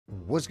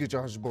What's good,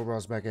 y'all? It's your boy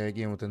Ross back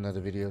again with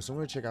another video. So we're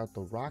gonna check out The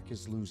Rock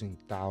is losing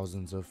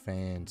thousands of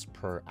fans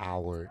per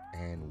hour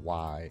and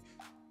why.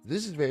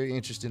 This is very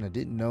interesting. I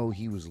didn't know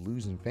he was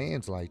losing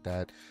fans like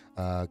that.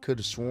 Could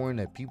have sworn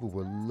that people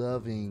were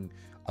loving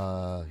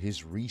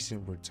his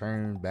recent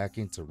return back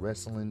into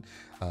wrestling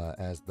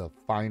as the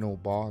final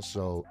boss.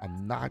 So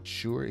I'm not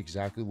sure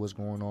exactly what's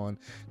going on.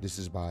 This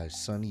is by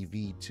Sunny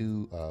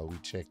V2. We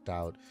checked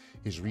out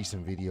his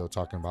recent video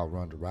talking about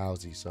Ronda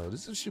Rousey. So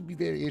this should be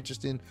very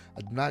interesting.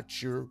 I'm not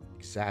sure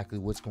exactly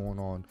what's going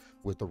on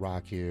with The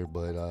Rock here,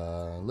 but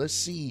let's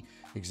see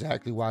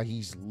exactly why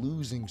he's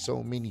losing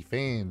so many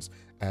fans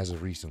as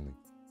of recently.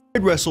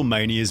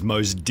 WrestleMania's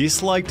most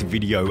disliked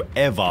video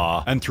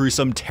ever, and through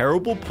some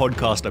terrible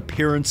podcast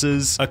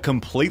appearances, a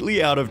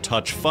completely out of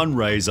touch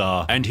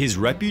fundraiser, and his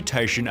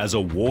reputation as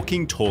a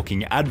walking,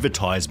 talking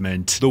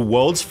advertisement, the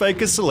world's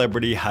fakest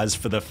celebrity has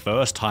for the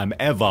first time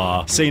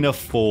ever seen a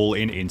fall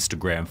in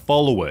Instagram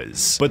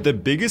followers. But the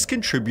biggest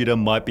contributor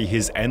might be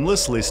his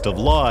endless list of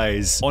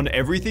lies on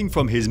everything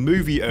from his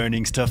movie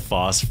earnings to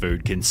fast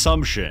food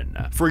consumption.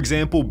 For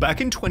example, back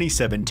in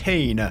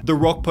 2017, The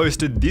Rock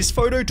posted this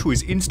photo to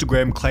his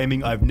Instagram claiming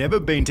I've never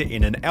been to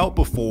In-N-Out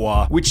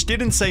before, which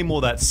didn't seem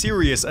all that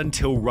serious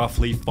until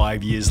roughly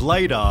 5 years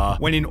later,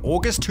 when in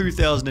August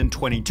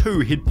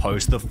 2022 he'd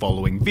post the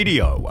following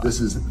video. This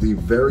is the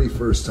very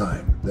first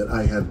time that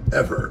I have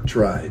ever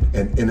tried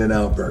an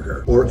In-N-Out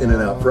burger, or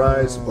In-N-Out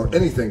fries, or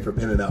anything from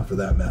In-N-Out for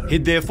that matter.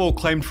 He'd therefore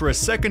claimed for a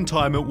second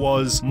time it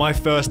was my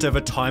first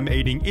ever time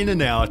eating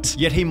In-N-Out,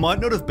 yet he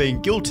might not have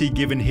been guilty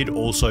given he'd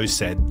also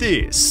said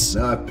this.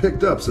 Now, I've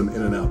picked up some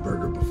In-N-Out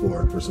burger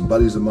before for some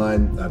buddies of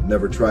mine. I've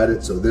never tried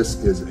it, so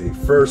this is a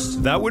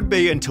first. That would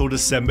be until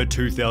December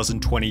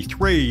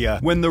 2023,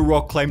 when The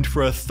Rock claimed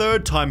for a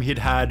third time he'd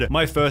had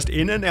my first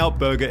In-N-Out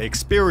burger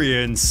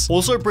experience,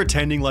 also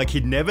pretending like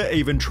he'd never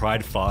even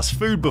tried fast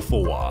food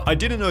before. I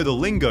didn't know the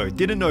lingo,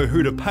 didn't know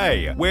who to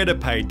pay, where to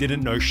pay,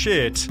 didn't know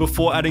shit,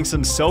 before adding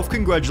some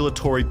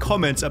self-congratulatory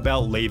comments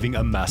about leaving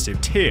a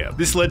massive tip.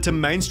 This led to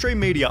mainstream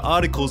media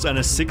articles and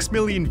a 6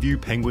 million view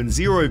Penguin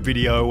Zero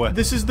video.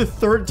 This is the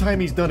third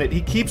time he's done it.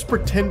 He keeps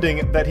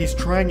pretending that he's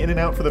trying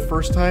In-N-Out for the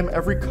first time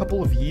every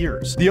couple of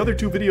years. The other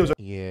two videos are—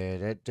 Yeah,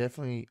 that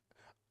definitely,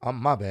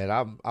 my bad.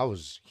 I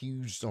was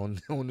huge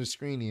on the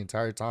screen the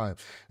entire time.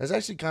 That's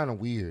actually kind of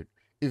weird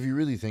if you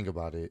really think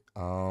about it.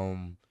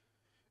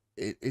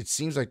 It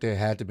seems like there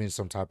had to be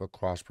some type of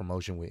cross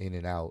promotion with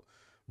In-N-Out,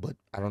 but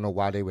I don't know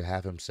why they would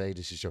have him say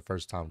this is your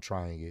first time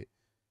trying it.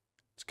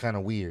 It's kind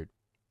of weird.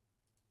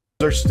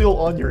 are still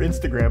on your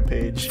Instagram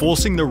page.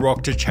 Forcing The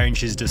Rock to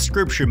change his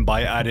description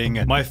by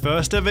adding, my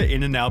first ever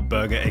In-N-Out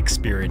burger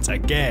experience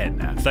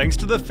again. Thanks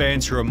to the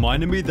fans who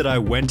reminded me that I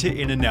went to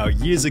In-N-Out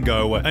years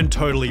ago and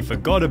totally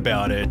forgot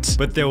about it,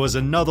 but there was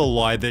another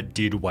lie that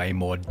did way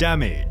more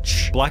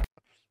damage.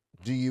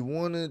 Do you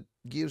want to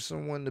give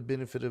someone the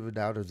benefit of the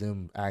doubt of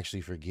them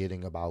actually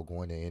forgetting about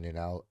going to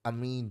In-N-Out? I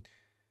mean,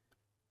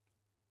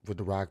 with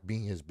The Rock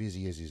being as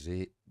busy as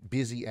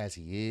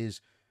he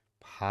is,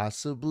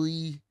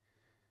 possibly.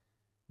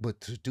 But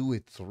to do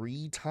it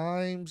 3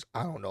 times,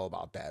 I don't know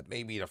about that.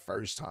 Maybe the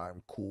first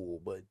time,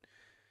 cool. But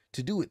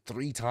to do it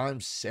 3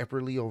 times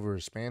separately over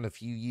a span of a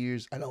few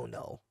years, I don't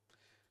know.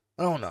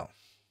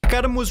 Black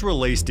Adam was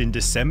released in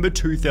December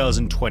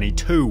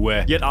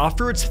 2022, yet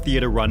after its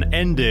theater run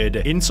ended,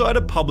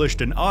 Insider published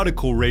an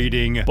article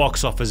reading,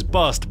 "Box office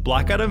bust,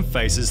 Black Adam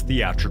faces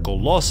theatrical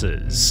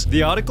losses."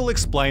 The article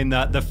explained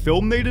that the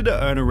film needed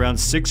to earn around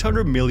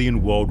 600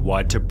 million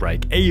worldwide to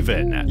break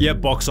even,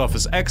 yet box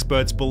office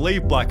experts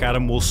believe Black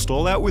Adam will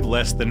stall out with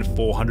less than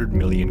 400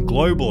 million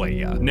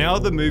globally. Now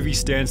the movie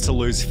stands to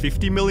lose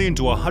 50 million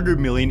to 100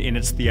 million in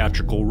its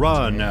theatrical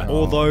run,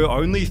 although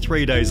only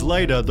 3 days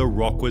later The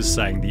Rock was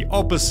saying the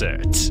opposite.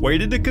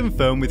 Waited to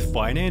confirm with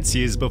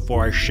financiers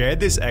before I shared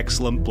this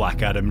excellent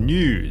Black Adam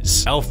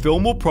news. Our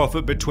film will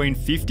profit between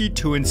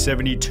 52 and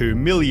 72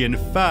 million,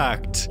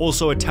 fact.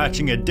 Also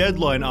attaching a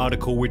Deadline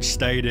article which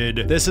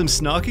stated, there's some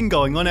snarking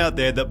going on out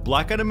there that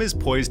Black Adam is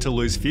poised to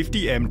lose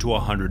 50M to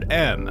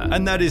 100M,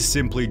 and that is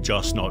simply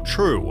just not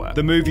true.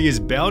 The movie is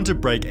bound to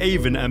break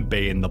even and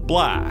be in the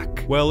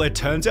black. Well, it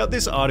turns out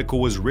this article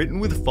was written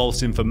with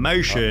false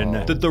information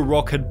that The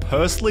Rock had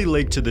personally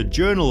leaked to the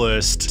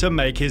journalist to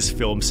make his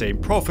film seem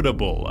profitable.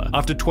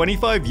 After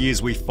 25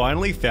 years, we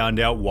finally found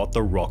out what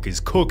The Rock is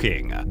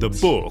cooking: the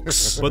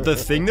books. But the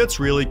thing that's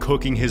really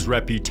cooking his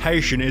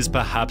reputation is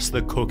perhaps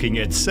the cooking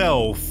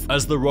itself,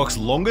 as The Rock's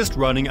longest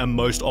running and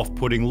most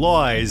off-putting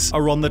lies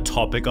are on the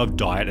topic of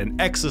diet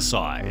and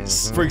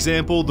exercise. For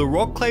example, The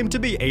Rock claimed to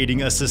be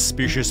eating a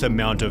suspicious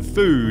amount of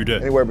food.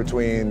 Anywhere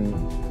between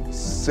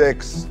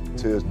 6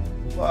 to,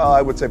 well,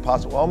 I would say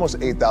possible, almost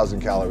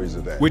 8,000 calories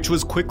a day. Which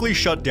was quickly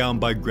shut down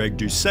by Greg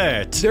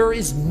Doucette. There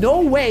is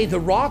no way The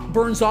Rock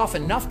burns off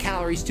enough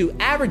calories to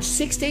average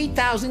 6,000 to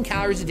 8,000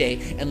 calories a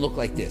day and look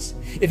like this.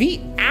 If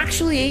he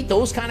actually ate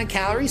those kind of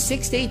calories,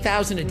 6,000 to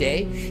 8,000 a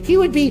day, he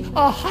would be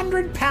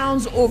 100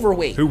 pounds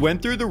overweight. Who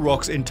went through The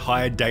Rock's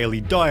entire daily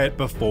diet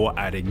before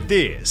adding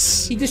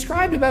this. He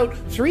described about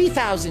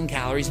 3,000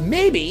 calories,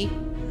 maybe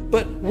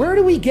But where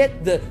do we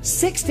get the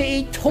 6 to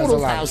 8 total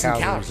thousand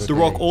calories? The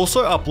Rock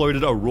also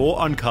uploaded a raw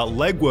uncut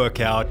leg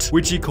workout,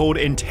 which he called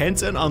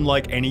intense and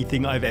unlike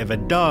anything I've ever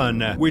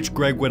done, which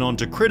Greg went on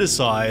to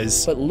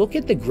criticize. But look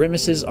at the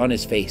grimaces on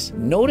his face.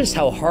 Notice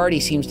how hard he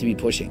seems to be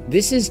pushing.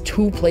 This is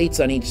 2 plates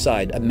on each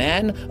side. A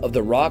man of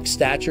the Rock's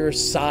stature,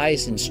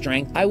 size, and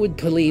strength, I would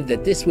believe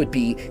that this would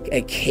be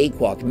a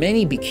cakewalk.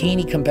 Many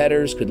bikini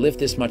competitors could lift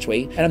this much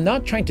weight. And I'm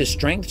not trying to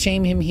strength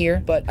shame him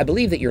here, but I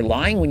believe that you're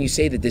lying when you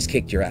say that this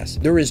kicked your ass.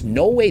 There is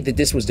no way that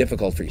this was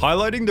difficult for you.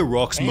 Highlighting The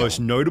Rock's most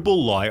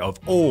notable lie of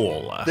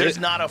all. There's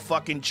not a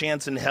fucking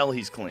chance in hell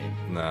he's clean.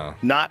 No.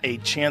 Not a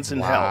chance in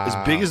hell. As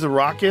big as The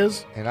Rock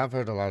is. And I've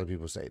heard a lot of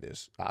people say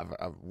this.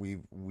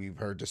 We've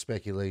heard the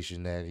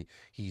speculation that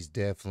he's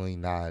definitely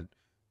not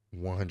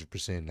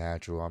 100%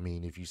 natural. I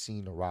mean, if you've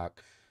seen The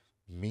Rock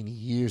many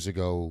years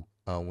ago,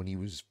 when he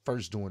was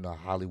first doing the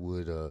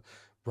Hollywood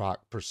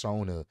Rock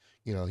persona,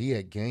 you know, he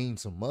had gained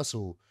some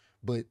muscle,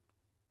 but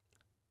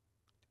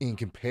in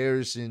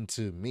comparison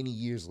to many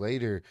years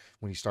later,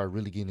 when he started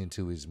really getting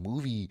into his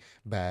movie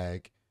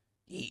bag,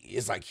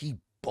 it's like he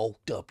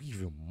bulked up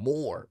even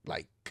more,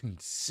 like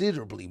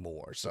considerably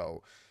more.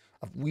 So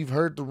we've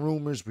heard the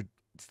rumors, but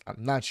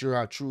I'm not sure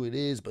how true it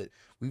is, but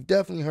we've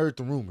definitely heard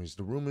the rumors.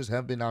 The rumors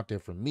have been out there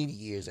for many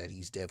years that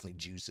he's definitely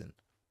juicing.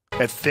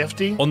 At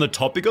 50? On the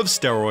topic of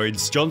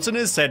steroids, Johnson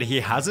has said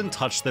he hasn't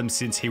touched them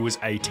since he was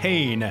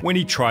 18, when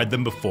he tried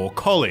them before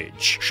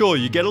college. Sure,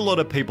 you get a lot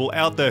of people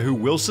out there who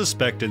will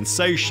suspect and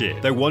say shit.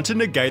 They want to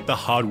negate the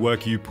hard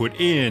work you put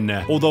in,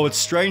 although it's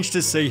strange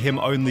to see him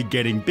only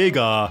getting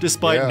bigger,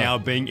 despite now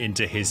being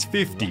into his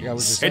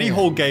 50s. Eddie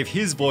Hall gave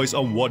his voice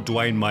on what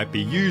Dwayne might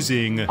be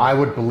using. I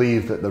would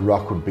believe that The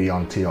Rock would be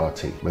on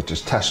TRT, which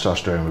is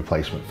testosterone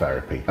replacement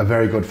therapy. A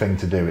very good thing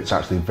to do. It's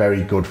actually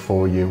very good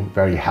for you,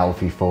 very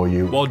healthy for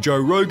you. While Joe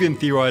Rogan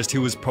theorized he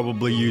was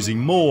probably using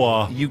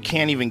more. You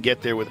can't even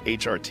get there with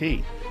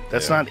HRT.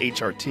 That's not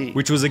HRT.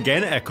 Which was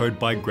again echoed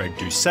by Greg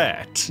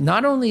Doucette.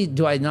 Not only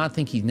do I not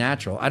think he's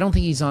natural, I don't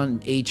think he's on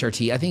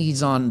HRT. I think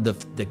he's on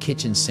the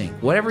kitchen sink.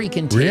 Whatever he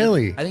can take,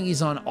 really? I think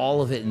he's on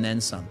all of it and then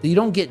some. You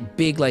don't get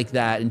big like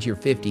that into your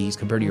 50s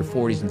compared to your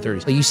 40s and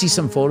 30s. Like you see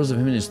some photos of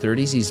him in his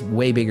 30s, he's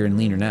way bigger and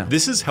leaner now.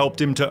 This has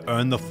helped him to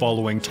earn the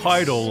following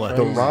title.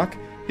 The Rock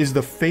is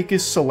the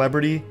fakest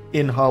celebrity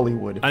in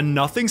Hollywood. And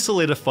nothing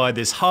solidified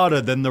this harder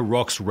than The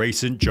Rock's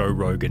recent Joe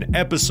Rogan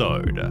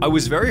episode. I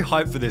was very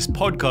hyped for this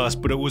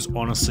podcast, but it was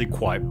honestly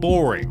quite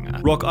boring.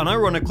 Rock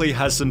unironically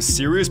has some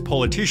serious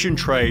politician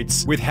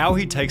traits with how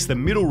he takes the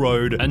middle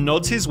road and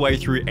nods his way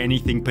through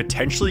anything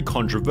potentially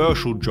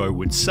controversial Joe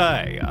would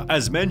say.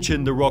 As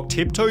mentioned, The Rock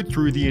tiptoed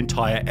through the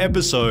entire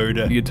episode.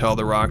 You could tell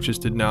The Rock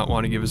just did not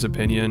want to give his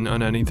opinion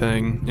on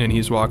anything, and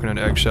he's walking on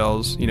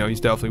eggshells. You know, he's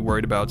definitely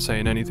worried about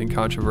saying anything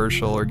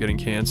controversial or getting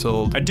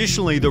canceled.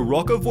 Additionally, The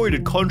Rock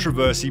avoided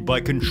controversy by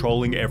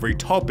controlling every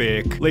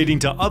topic, leading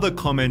to other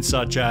comments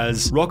such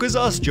as, Rock has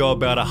asked Joe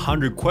about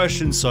 100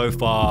 questions so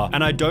far,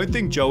 and I don't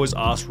think Joe has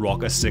asked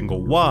Rock a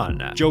single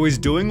one. Joe is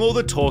doing all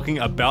the talking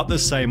about the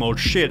same old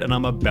shit and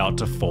I'm about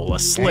to fall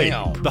asleep.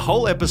 Damn. The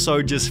whole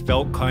episode just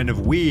felt kind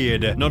of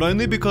weird, not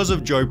only because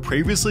of Joe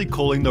previously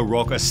calling The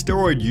Rock a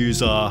steroid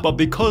user, but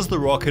because The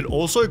Rock had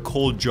also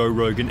called Joe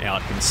Rogan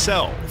out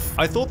himself.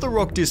 I thought The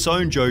Rock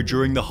disowned Joe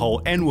during the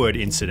whole N-word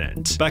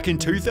incident. Back in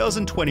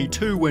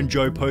 2022, when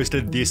Joe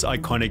posted this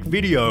iconic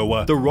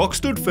video, The Rock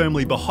stood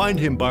firmly behind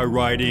him by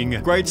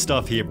writing, "Great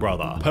stuff here,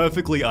 brother.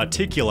 Perfectly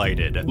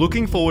articulated.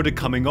 Looking forward to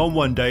coming on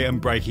one day and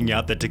breaking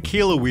out the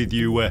tequila with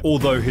you,"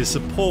 although his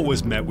support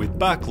was met with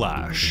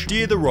backlash.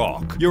 Dear The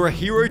Rock, you're a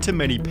hero to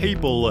many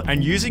people,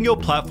 and using your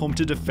platform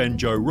to defend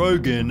Joe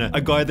Rogan,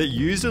 a guy that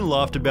used and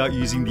laughed about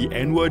using the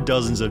N-word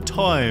dozens of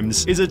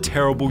times, is a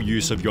terrible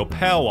use of your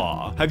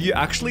power. Have you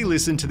actually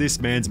listened to this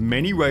man's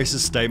many racist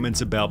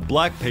statements about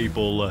black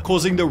people,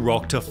 causing The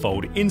Rock to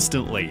fold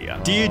instantly?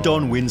 Dear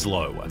Don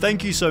Winslow,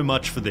 thank you so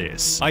much for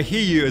this. I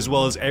hear you as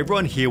well as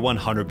everyone here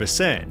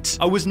 100%.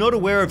 I was not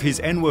aware of his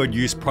N-word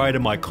use prior to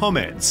my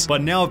comments,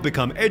 but now I've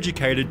become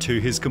educated to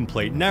his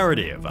complete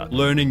narrative.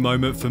 Learning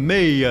moment for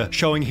me,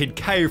 showing he'd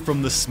cave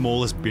from the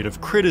smallest bit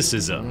of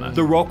criticism.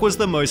 The Rock was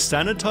the most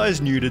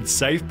sanitized, neutered,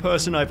 safe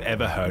person I've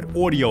ever heard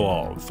audio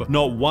of.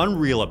 Not one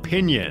real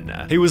opinion.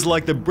 He was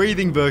like the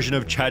breathing version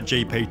of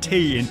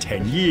ChatGPT in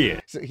 10 years.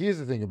 So here's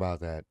the thing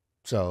about that.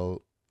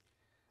 So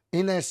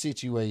in that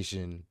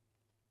situation,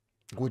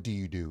 what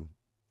do?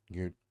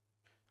 You're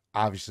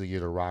obviously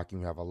The Rock.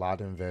 You have a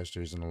lot of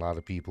investors and a lot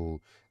of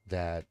people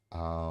that,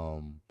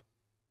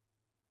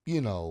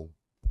 you know,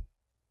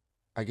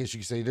 I guess you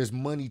could say there's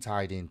money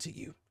tied into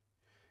you,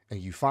 and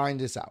you find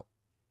this out.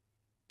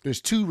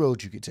 There's 2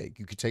 roads you could take.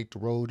 You could take the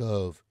road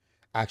of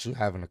actually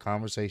having a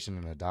conversation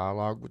and a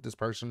dialogue with this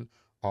person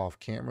off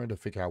camera to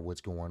figure out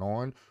what's going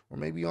on, or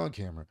maybe on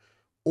camera,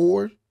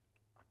 or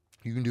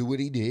you can do what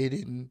he did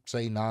and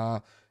say, nah,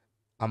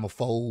 I'm a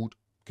fold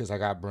because I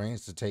got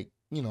brands to take,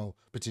 you know,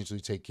 potentially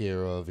take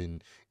care of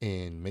and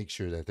make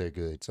sure that they're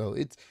good. So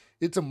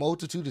it's a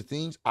multitude of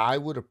things. I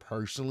would have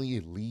personally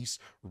at least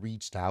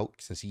reached out,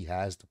 since he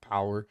has the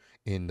power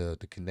and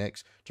the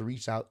connects to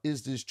reach out.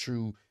 Is this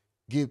true?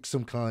 give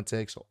some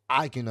context so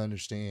I can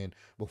understand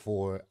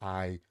before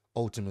I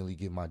ultimately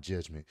give my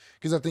judgment.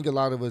 Because I think a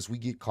lot of us, we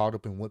get caught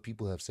up in what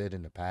people have said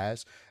in the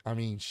past. I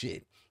mean,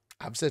 shit,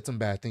 I've said some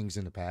bad things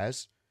in the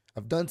past.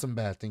 I've done some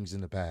bad things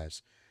in the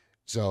past.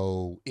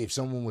 So if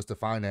someone was to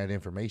find that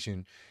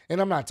information, and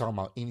I'm not talking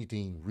about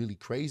anything really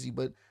crazy,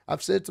 but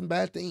I've said some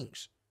bad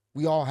things.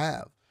 We all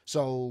have.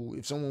 So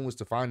if someone was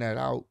to find that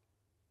out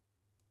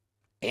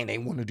and they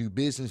want to do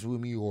business with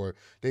me, or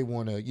they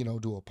want to,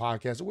 do a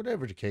podcast or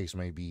whatever the case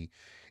may be,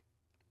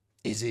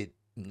 is it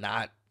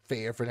not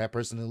fair for that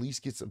person to at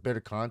least get some better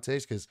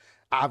context? Because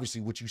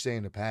obviously what you say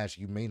in the past,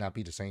 you may not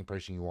be the same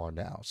person you are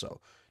now. So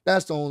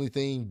that's the only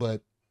thing.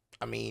 But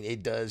I mean,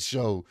 it does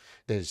show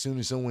that as soon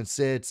as someone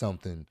said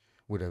something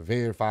with a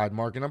verified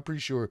mark, and I'm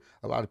pretty sure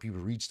a lot of people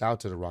reached out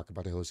to The Rock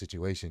about the whole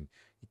situation,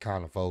 he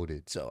kind of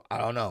folded. So I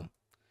don't know.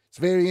 It's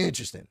very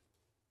interesting.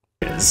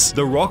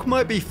 The Rock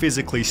might be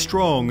physically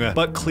strong,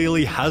 but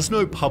clearly has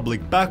no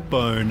public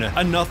backbone,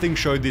 and nothing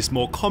showed this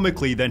more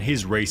comically than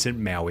his recent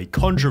Maui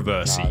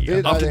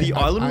controversy. After the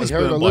island was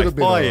burned by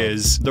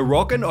fires, The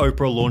Rock and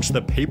Oprah launched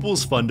the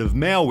People's Fund of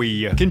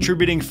Maui,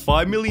 contributing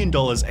 $5 million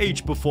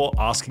each before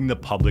asking the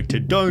public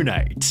to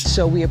donate.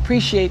 So we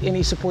appreciate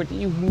any support that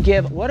you can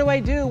give. What do I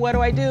do? What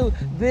do I do?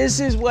 This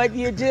is what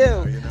you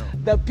do.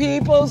 The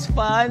People's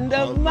Fund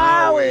of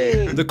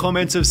Maui. The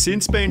comments have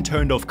since been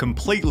turned off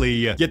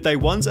completely, yet they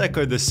once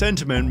echoed the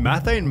sentiment,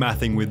 math ain't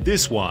mathing with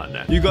this one.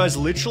 You guys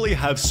literally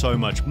have so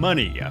much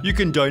money. You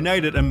can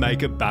donate it and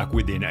make it back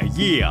within a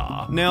year.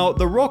 Now,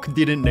 The Rock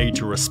didn't need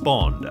to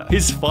respond.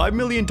 His $5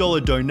 million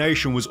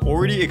donation was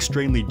already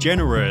extremely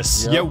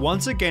generous, yet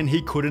once again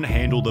he couldn't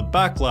handle the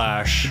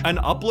backlash and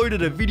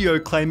uploaded a video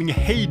claiming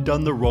he'd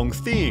done the wrong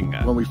thing.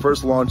 When we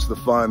first launched the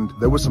fund,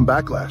 there was some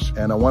backlash,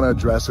 and I want to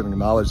address and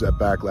acknowledge that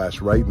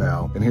backlash right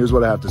now. And here's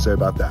what I have to say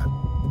about that.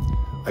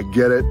 I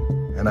get it,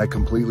 and I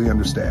completely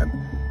understand.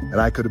 And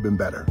I could have been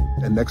better.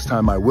 And next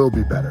time I will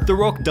be better. The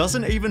Rock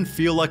doesn't even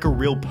feel like a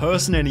real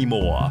person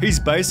anymore. He's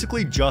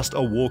basically just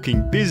a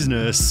walking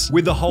business,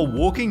 with the whole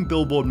walking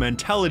billboard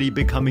mentality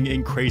becoming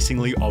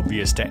increasingly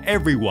obvious to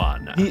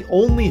everyone. He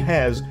only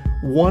has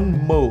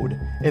one mode,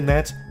 and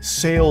that's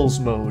sales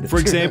mode. For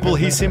example,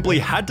 he simply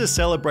had to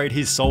celebrate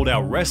his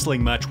sold-out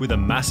wrestling match with a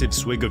massive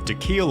swig of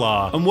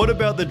tequila. And what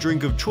about the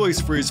drink of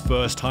choice for his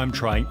first time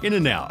trying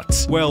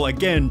In-N-Out? Well,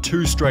 again,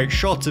 2 straight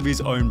shots of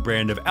his own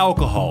brand of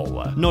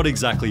alcohol. Not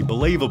exactly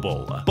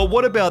believable. But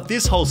what about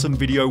this wholesome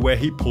video where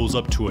he pulls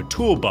up to a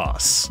tour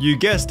bus? You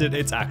guessed it,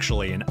 it's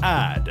actually an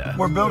ad.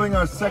 We're building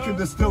our second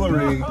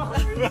distillery,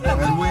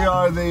 and we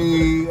are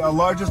the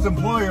largest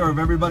employer of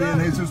everybody in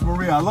Jesus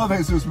Maria. I love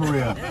Jesus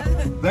Maria.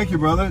 Thank you,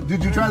 brother.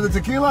 Did you try the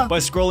tequila? By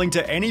scrolling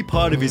to any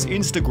part of his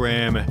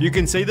Instagram, you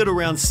can see that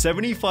around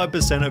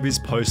 75% of his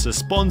posts are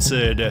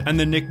sponsored, and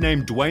the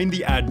nickname Dwayne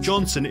the Ad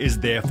Johnson is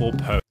therefore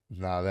perfect.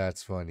 Now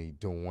that's funny.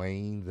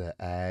 Dwayne the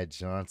Ad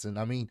Johnson.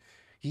 I mean,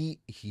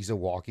 he's a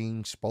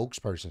walking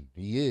spokesperson.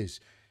 He is.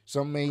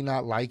 Some may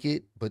not like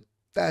it, but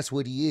that's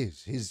what he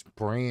is. His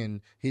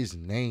brand, his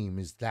name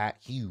is that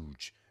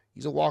huge.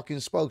 He's a walking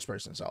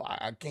spokesperson. So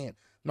I'm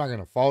not going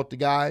to fault the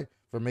guy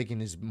for making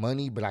his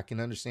money, but I can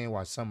understand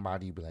why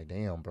somebody be like,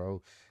 damn,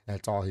 bro,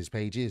 that's all his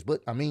page is.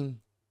 But I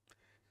mean,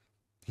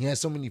 he has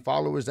so many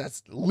followers.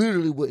 That's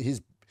literally what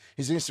his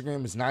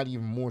Instagram is. Not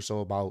even more so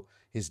about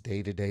his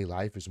day-to-day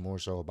life. It's more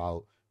so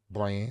about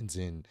brands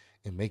and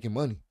making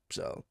money.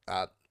 So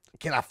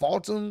can I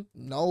fault him?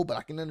 No, but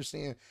I can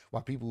understand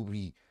why people would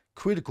be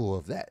critical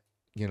of that,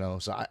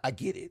 so I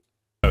get it.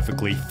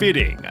 Perfectly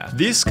fitting.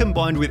 This,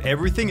 combined with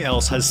everything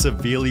else, has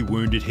severely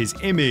wounded his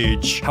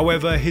image.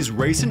 However, his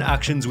recent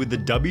actions with the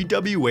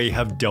WWE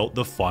have dealt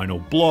the final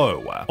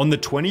blow. On the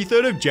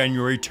 23rd of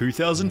January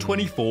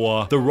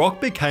 2024, The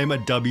Rock became a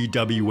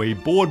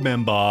WWE board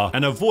member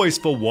and a voice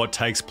for what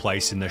takes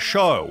place in the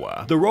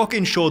show. The Rock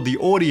ensured the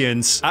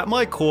audience, "At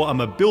my core,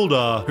 I'm a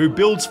builder who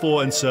builds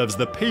for and serves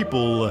the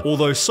people,"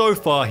 although so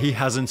far he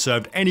hasn't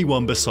served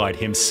anyone beside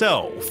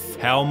himself.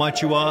 How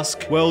might you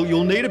ask? Well,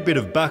 you'll need a bit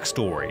of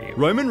backstory.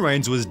 Roman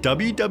Reigns was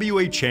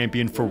WWE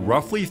champion for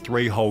roughly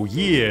 3 whole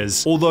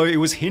years, although it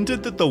was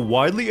hinted that the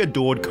widely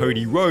adored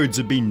Cody Rhodes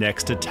would be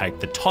next to take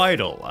the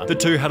title. The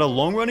two had a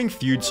long-running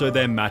feud, so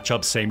their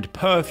matchup seemed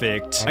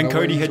perfect, and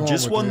Cody had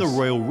just won the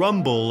Royal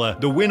Rumble,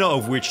 the winner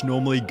of which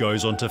normally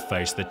goes on to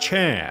face the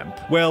champ.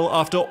 Well,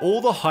 after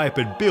all the hype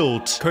had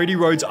built, Cody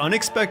Rhodes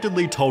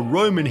unexpectedly told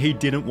Roman he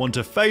didn't want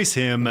to face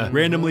him,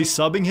 randomly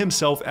subbing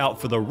himself out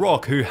for The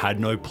Rock, who had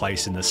no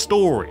place in the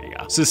story.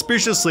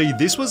 Suspiciously,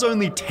 this was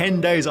only 10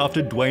 days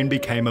after Dwayne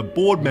became a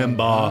board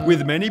member,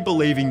 with many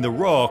believing The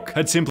Rock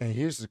had simply— And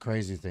here's the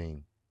crazy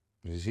thing.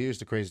 Here's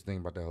the crazy thing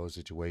about the whole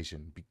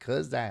situation.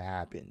 Because that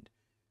happened,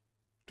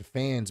 the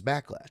fans'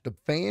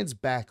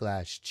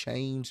 backlash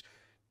changed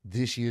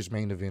this year's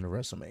main event of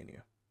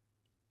WrestleMania.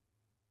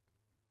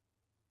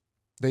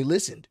 They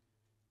listened.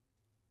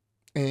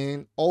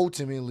 And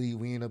ultimately,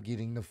 we end up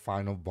getting the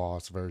final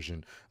boss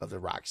version of The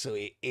Rock. So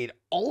it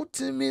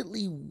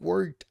ultimately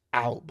worked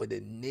out. But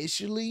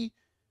initially,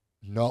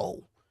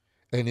 no.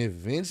 And if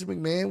Vince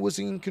McMahon was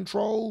in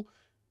control,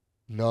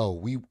 No,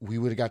 we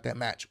would have got that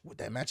match. Would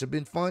that match have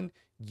been fun?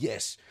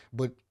 Yes,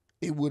 but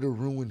it would have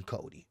ruined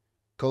Cody.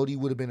 Cody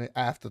would have been an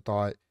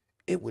afterthought.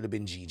 It would have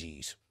been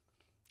GG's.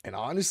 And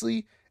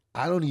honestly,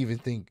 I don't even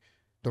think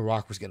The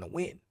Rock was going to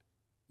win.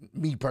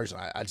 Me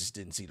personally, I just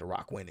didn't see The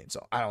Rock winning,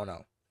 so I don't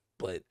know.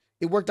 But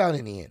it worked out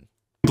in the end.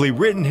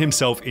 Written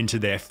himself into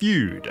their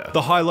feud.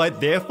 The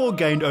highlight therefore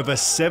gained over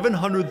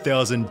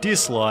 700,000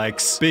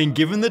 dislikes, being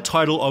given the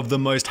title of the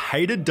most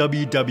hated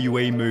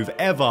WWE move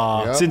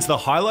ever, since the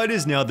highlight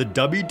is now the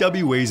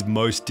WWE's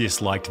most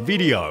disliked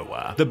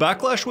video. The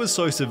backlash was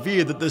so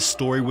severe that the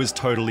story was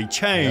totally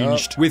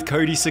changed, with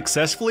Cody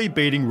successfully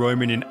beating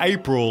Roman in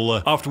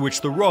April, after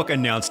which The Rock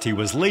announced he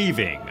was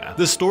leaving.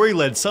 The story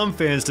led some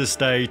fans to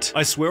state,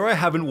 "I swear I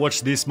haven't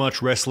watched this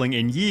much wrestling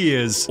in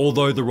years,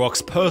 although The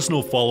Rock's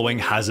personal following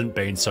hasn't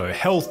been so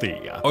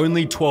healthy.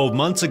 Only 12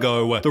 months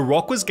ago, The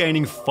Rock was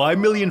gaining 5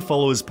 million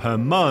followers per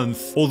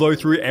month, although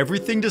through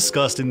everything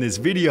discussed in this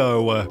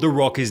video, The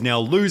Rock is now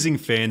losing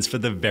fans for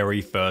the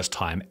very first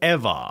time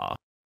ever."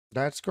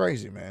 That's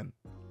crazy, man.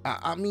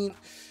 I mean,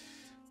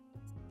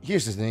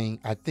 here's the thing.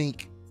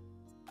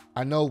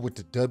 I know with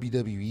the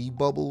WWE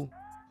bubble,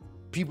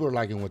 people are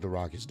liking what The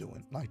Rock is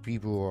doing. Like,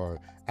 people are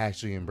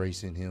actually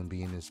embracing him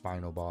being his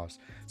final boss.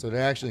 So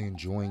they're actually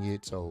enjoying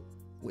it. So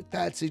with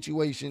that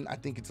situation, I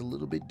think it's a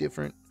little bit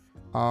different.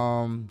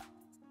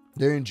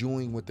 They're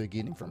enjoying what they're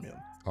getting from him,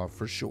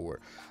 for sure.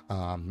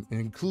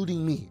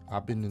 Including me.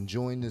 I've been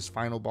enjoying this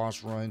final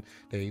boss run.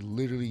 They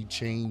literally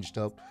changed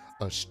up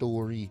a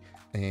story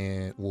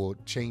and, well,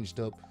 changed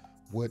up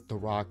what The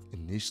Rock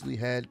initially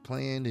had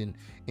planned, and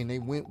they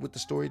went with the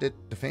story that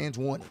the fans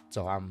wanted.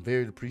 So I'm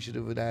very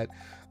appreciative of that.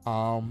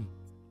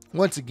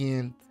 Once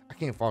again, I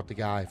can't fault the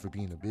guy for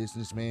being a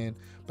businessman,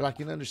 but I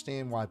can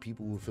understand why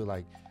people will feel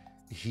like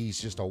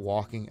he's just a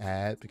walking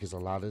ad, because a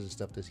lot of the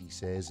stuff that he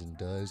says and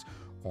does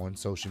on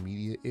social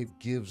media, it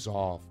gives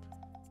off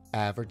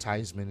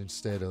advertisement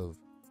instead of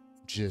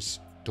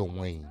just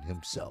Dwayne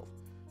himself.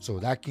 So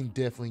that can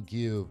definitely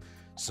give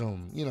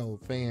some,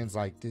 fans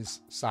like this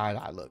side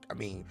eye look. I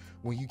mean,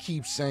 when you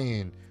keep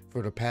saying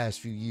for the past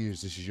few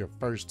years, this is your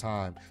first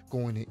time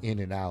going to In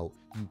and Out,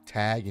 you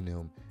tagging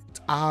him, it's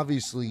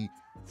obviously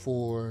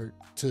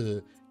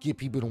to get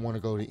people to want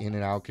to go to In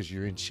and Out because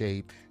you're in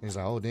shape. And it's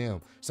like, oh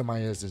damn,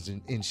 somebody else is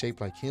in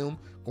shape like him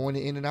going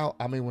to In and Out,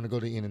 I may want to go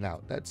to In and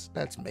Out.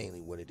 That's mainly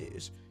what it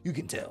is. You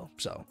can tell.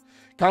 So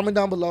comment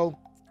down below,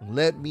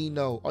 let me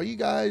know, are you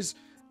guys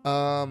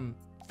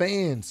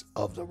fans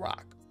of The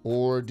Rock,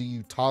 or do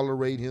you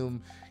tolerate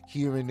him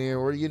here and there,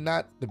 or you're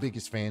not the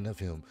biggest fan of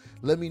him?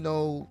 Let me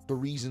know the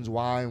reasons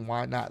why and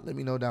why not. Let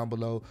me know down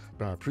below.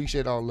 But I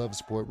appreciate all the love and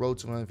support. Road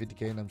to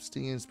 150K, and I'm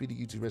still in Speedy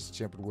YouTube Wrestling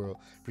Champion of the World.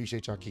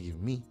 Appreciate y'all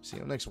kicking me. See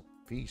you on the next one.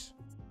 Peace.